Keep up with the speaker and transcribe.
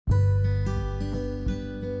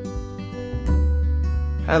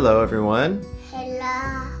Hello, everyone.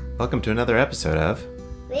 Hello. Welcome to another episode of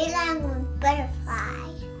Read along with Butterfly.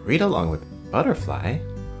 Read Along with Butterfly.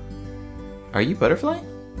 Are you Butterfly?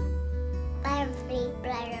 Butterfly.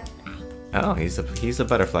 Oh, he's a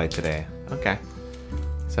butterfly today. Okay.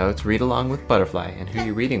 So it's Read Along with Butterfly. And who are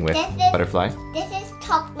you reading with, Butterfly? This is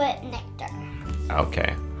chocolate nectar.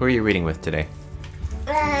 Okay. Who are you reading with today?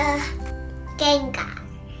 Gengar.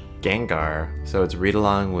 Gengar. So it's Read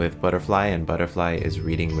Along with Butterfly, and Butterfly is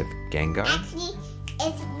reading with Gengar? Actually,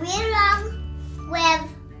 it's Read along with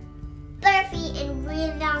Butterfree and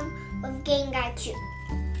Read along with Gengar too.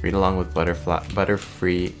 Read Along with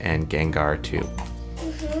Butterfree and Gengar too.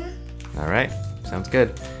 Mm-hmm. All right. Sounds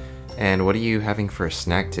good. And what are you having for a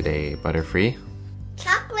snack today, Butterfree?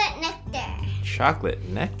 Chocolate nectar. Chocolate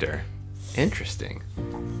nectar. Interesting.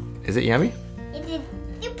 Is it yummy? It is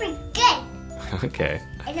super good. Okay.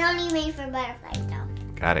 It's only made for butterflies though.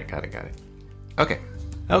 Got it.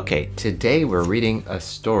 Okay, today we're reading a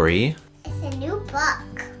story. It's a new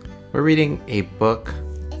book. We're reading a book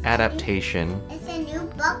adaptation. It's a new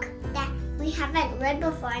book that we haven't read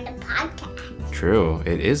before in the podcast. True,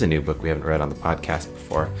 it is a new book we haven't read on the podcast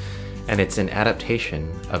before. And it's an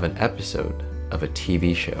adaptation of an episode of a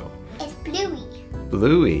TV show. It's Bluey.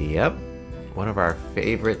 Bluey, yep. One of our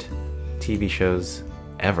favorite TV shows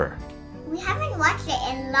ever. We haven't watched it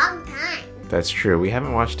in a long time. That's true. We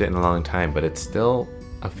haven't watched it in a long time, but it's still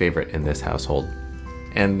a favorite in this household.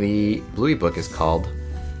 And the Bluey book is called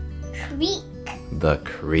Creek. The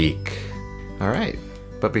Creek. All right.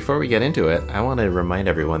 But before we get into it, I want to remind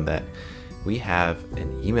everyone that we have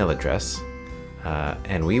an email address,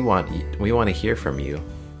 and we want to hear from you.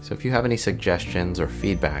 So if you have any suggestions or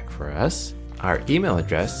feedback for us, our email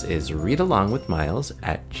address is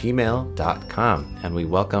readalongwithmiles@gmail.com, and we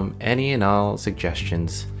welcome any and all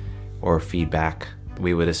suggestions or feedback.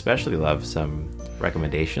 We would especially love some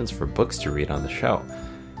recommendations for books to read on the show.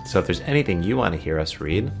 So if there's anything you want to hear us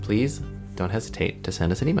read, please don't hesitate to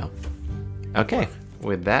send us an email. Okay,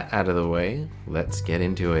 with that out of the way, let's get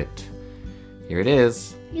into it. Here it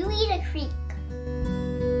is. Bluey the Creek.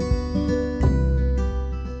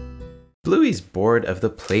 Bluey's bored of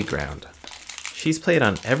the playground. She's played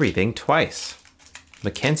on everything twice.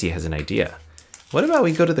 Mackenzie has an idea. What about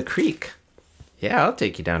we go to the creek? Yeah, I'll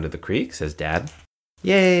take you down to the creek, says Dad.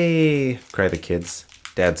 Yay! Cry the kids.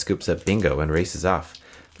 Dad scoops up Bingo and races off.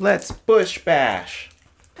 Let's bush bash!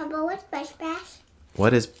 Papa, what's Bush Bash?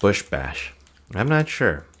 What is bush bash? I'm not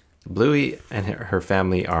sure. Bluey and her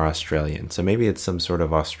family are Australian, so maybe it's some sort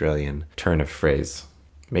of Australian turn of phrase.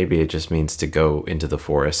 Maybe it just means to go into the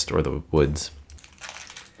forest or the woods.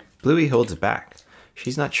 Bluey holds back.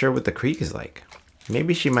 She's not sure what the creek is like.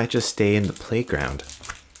 Maybe she might just stay in the playground.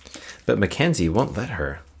 But Mackenzie won't let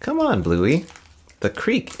her. Come on, Bluey. The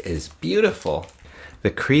creek is beautiful.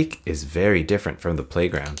 The creek is very different from the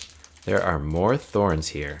playground. There are more thorns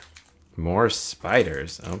here. More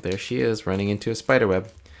spiders. Oh, there she is running into a spider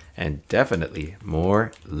web. And definitely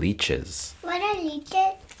more leeches. What are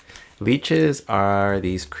leeches? Leeches are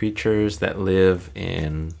these creatures that live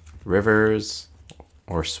in rivers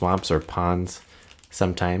or swamps or ponds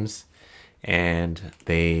sometimes, and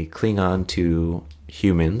they cling on to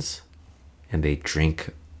humans and they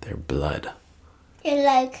drink their blood. They're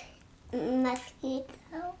like mosquitoes.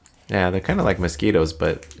 Yeah, they're kind of like mosquitoes,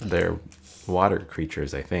 but they're water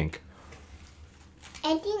creatures, I think.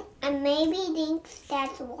 I think maybe thinks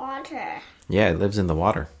that's water. Yeah, it lives in the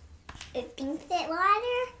water. It thinks it's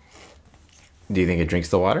water? Do you think it drinks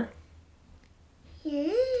the water?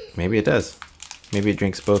 Yeah. Maybe it does. Maybe it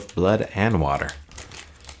drinks both blood and water.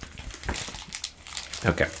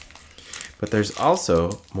 Okay. But there's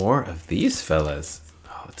also more of these fellas.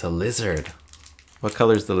 Oh, it's a lizard. What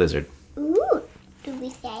color is the lizard? Ooh, do we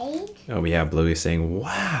say? Oh, yeah, Bluey's saying,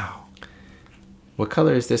 wow. What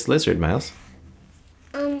color is this lizard, Miles?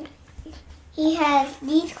 He has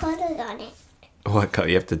these colors on it. What color?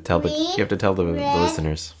 You have to tell the red,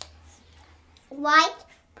 listeners. White,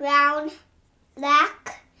 brown,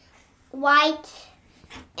 black, white,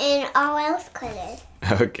 and all else colors.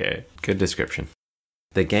 Okay, good description.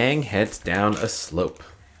 The gang heads down a slope.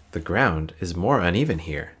 The ground is more uneven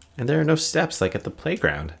here, and there are no steps like at the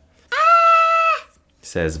playground. Ah!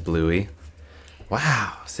 Says Bluey.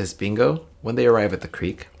 Wow, says Bingo. When they arrive at the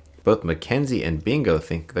creek, both Mackenzie and Bingo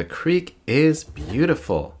think the creek is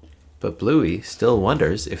beautiful, but Bluey still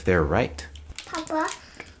wonders if they're right. Papa,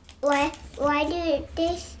 why do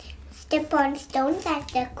they step on stones at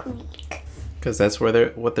the creek? Because that's what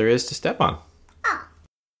there is to step on. Oh.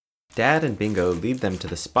 Dad and Bingo lead them to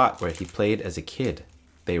the spot where he played as a kid.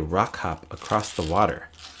 They rock hop across the water.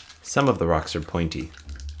 Some of the rocks are pointy.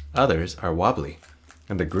 Others are wobbly.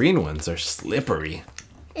 And the green ones are slippery.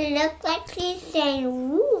 It looks like she's saying,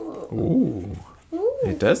 ooh. Ooh. Ooh.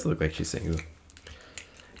 It does look like she's saying ooh.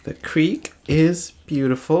 The creek is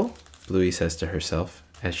beautiful, Bluey says to herself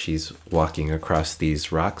as she's walking across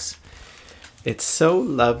these rocks. It's so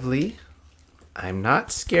lovely. I'm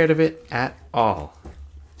not scared of it at all.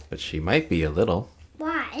 But she might be a little.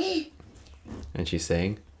 Why? And she's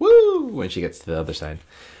saying, woo, when she gets to the other side.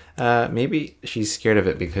 Maybe she's scared of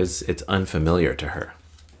it because it's unfamiliar to her.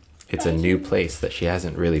 It's a new place that she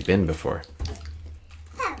hasn't really been before.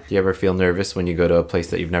 Oh. Do you ever feel nervous when you go to a place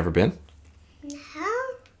that you've never been? No.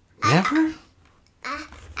 Never?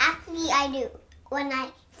 Actually, I do. When I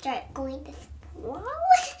start going to school.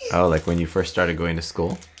 Oh, like when you first started going to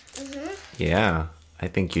school? Mm-hmm. Yeah. I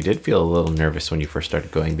think you did feel a little nervous when you first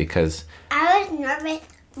started going because I was nervous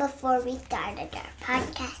before we started our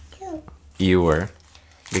podcast, too. you were.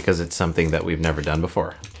 Because it's something that we've never done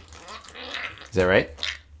before. Is that right?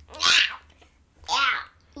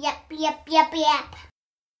 Yeah. Yep.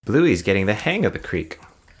 Bluey's getting the hang of the creek.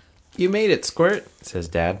 You made it, Squirt, says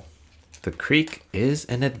Dad. The creek is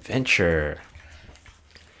an adventure.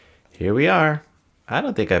 Here we are. I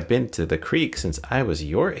don't think I've been to the creek since I was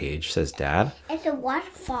your age, says Dad. It's a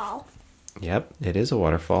waterfall. Yep, it is a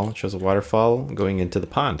waterfall. It shows a waterfall going into the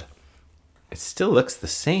pond. It still looks the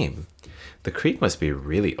same. The creek must be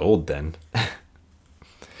really old then.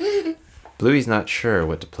 Bluey's not sure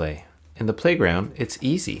what to play. In the playground, it's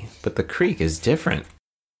easy, but the creek is different.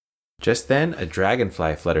 Just then, a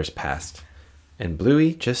dragonfly flutters past, and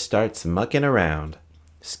Bluey just starts mucking around,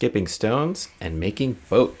 skipping stones and making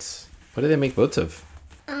boats. What do they make boats of?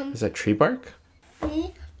 Is that tree bark?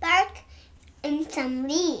 Bark and some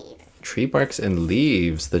leaves. Tree barks and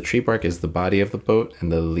leaves. The tree bark is the body of the boat,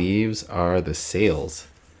 and the leaves are the sails.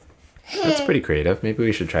 That's pretty creative. Maybe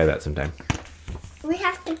we should try that sometime. We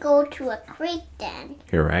have to go to a creek then.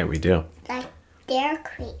 You're right, we do. Like their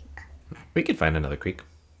creek. We could find another creek.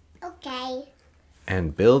 Okay.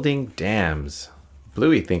 And building dams.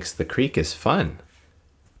 Bluey thinks the creek is fun.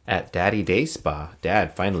 At Daddy Day Spa,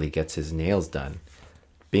 Dad finally gets his nails done.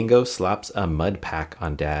 Bingo slops a mud pack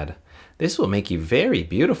on Dad. This will make you very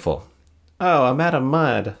beautiful. Oh, I'm out of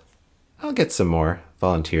mud. I'll get some more,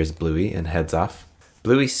 volunteers Bluey and heads off.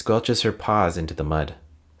 Bluey squelches her paws into the mud.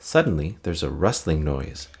 Suddenly, there's a rustling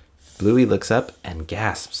noise. Bluey looks up and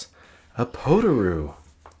gasps. A potoroo!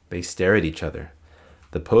 They stare at each other.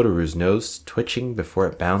 The potoroo's nose twitching before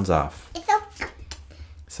it bounds off. It's so...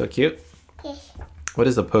 So cute. Yes. What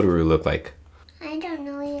does a potoroo look like? I don't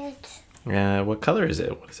know yet. What color is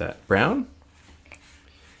it? What is that? Brown?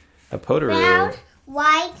 A potoroo. Brown,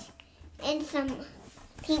 white, and some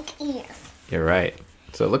pink ears. You're right.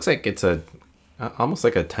 So it looks like it's almost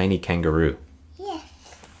like a tiny kangaroo. Yes.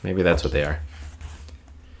 Maybe that's what they are.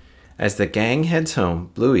 As the gang heads home,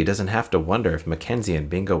 Bluey doesn't have to wonder if Mackenzie and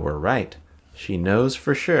Bingo were right. She knows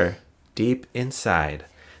for sure, deep inside,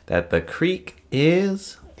 that the creek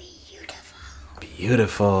is Beautiful.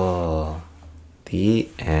 beautiful. The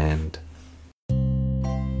end.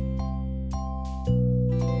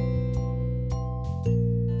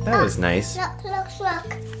 That was nice. Look.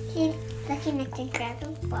 She's looking at the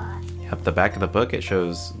dragonfly. Up the back of the book, it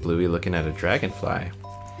shows Bluey looking at a dragonfly.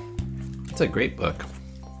 It's a great book.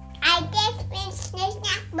 I just finished the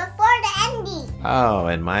snack before the ending. Oh,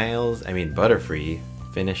 and Butterfree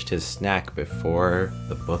finished his snack before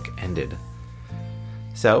the book ended.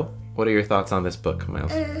 So, what are your thoughts on this book,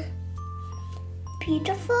 Miles?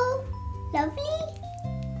 Beautiful, lovely,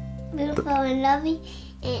 beautiful and lovely,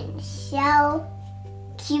 and so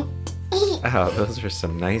cute. Oh, those are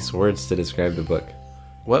some nice words to describe the book.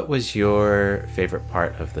 What was your favorite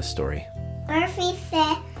part of the story? Murphy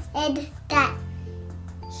said that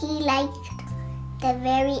he liked the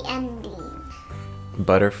very ending.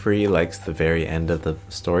 Butterfree likes the very end of the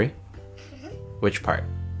story? Which part?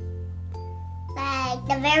 Like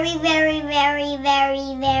the very, very, very,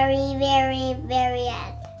 very, very, very, very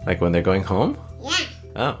end. Like when they're going home? Yeah.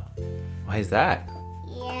 Oh, why is that?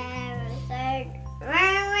 Yeah,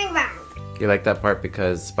 You like that part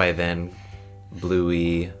because by then,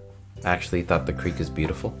 Bluey actually thought the creek is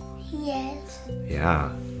beautiful? Yes.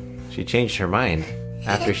 Yeah. She changed her mind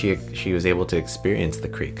after she was able to experience the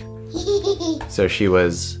creek. So she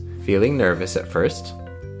was feeling nervous at first,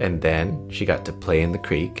 and then she got to play in the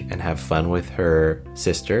creek and have fun with her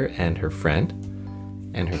sister and her friend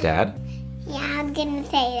and her dad. Yeah, I'm gonna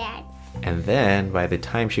say that. And then by the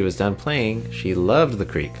time she was done playing, she loved the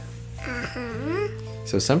creek. Uh-huh.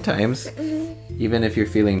 So sometimes, even if you're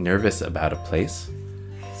feeling nervous about a place,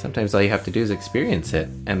 sometimes all you have to do is experience it,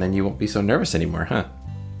 and then you won't be so nervous anymore, huh?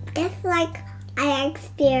 Just like I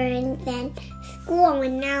experienced in school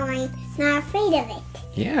and now I'm not afraid of it.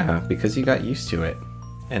 Yeah, because you got used to it.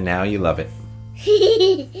 And now you love it.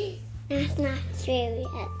 That's not true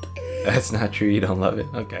yet. That's not true, you don't love it?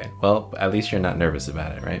 Okay. Well, at least you're not nervous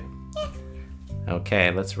about it, right? Yeah.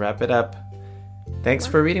 Okay, let's wrap it up. Thanks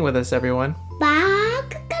for reading with us, everyone. Bye,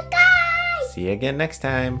 guys. See you again next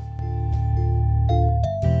time.